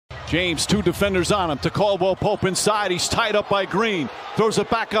James, two defenders on him to Caldwell Pope inside. He's tied up by Green. Throws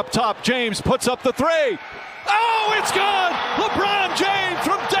it back up top. James puts up the three. Oh, it's gone! LeBron James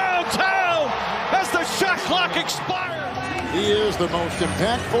from downtown as the shot clock expires. He is the most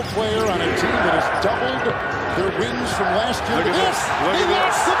impactful player on a team that has doubled their wins from last year. Look at this. He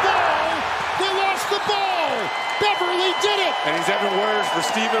lost the ball. They lost the ball. Beverly did it. And he's having words for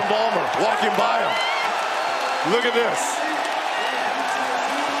Stephen Ballmer walking by him. Look at this.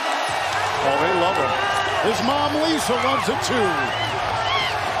 Oh, they love him. His mom Lisa loves it too.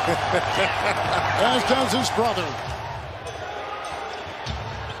 As does his brother.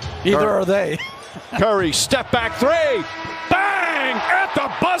 Either are they. Curry, step back three. Bang! At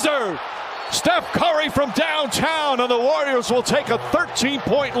the buzzer. Steph Curry from downtown, and the Warriors will take a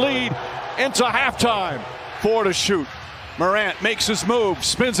 13-point lead into halftime. 4 to shoot. Morant makes his move,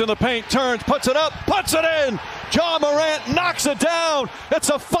 spins in the paint, turns, puts it up, puts it in. Ja Morant knocks it down. It's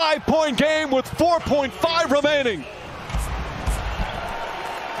a 5-point game with 4.5 remaining.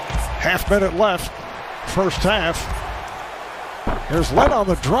 Half-minute left, first half. Here's Len on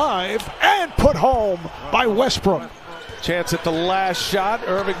the drive and put home by Westbrook. Chance at the last shot.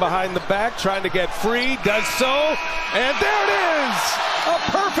 Irving behind the back, trying to get free. Does so. And there it is! A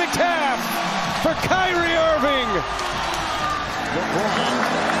perfect half for Kyrie Irving. LeBron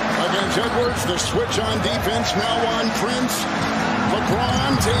against Edwards. The switch on defense now on Prince.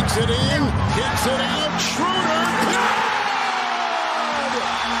 LeBron takes it in, kicks it out. Schroeder.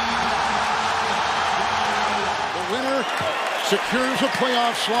 The winner secures a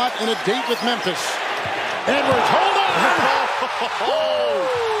playoff slot and a date with Memphis. Edwards, hold on!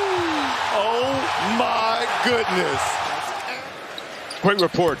 Oh my goodness. Great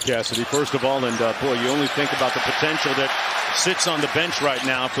report, Cassidy, first of all, and boy, you only think about the potential that sits on the bench right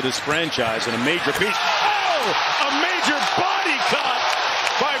now for this franchise and a major piece. Oh, a major body cut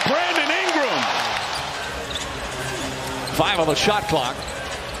by Brandon Ingram. 5 on the shot clock.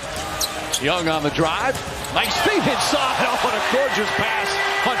 Young on the drive. Nice feet inside off on a gorgeous pass.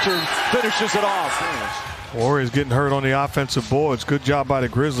 Hunter finishes it off. Warriors getting hurt on the offensive boards. Good job by the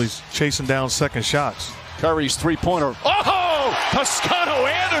Grizzlies chasing down second shots. Curry's three-pointer. Oh! Toscano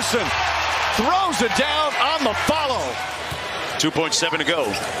Anderson throws it down on the follow. 2.7 to go.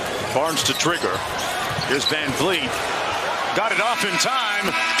 Barnes to trigger. Here's Van Vliet. Got it off in time.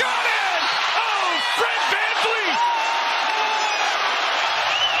 Got it! Oh, Fred Van Vliet!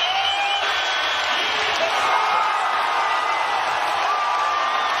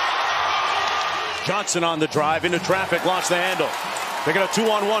 Johnson on the drive into traffic, lost the handle. They got a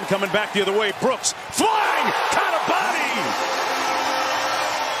 2-on-1 coming back the other way. Brooks flying, caught a body.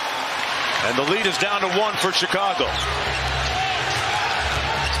 And the lead is down to 1 for Chicago.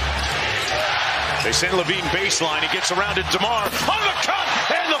 They send Levine baseline. He gets around it. DeMar on the cut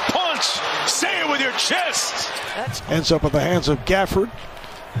and the punch. Say it with your chest. Ends up in the hands of Gafford.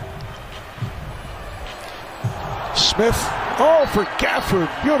 Smith. Oh, for Gafford.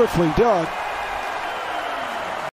 Beautifully done.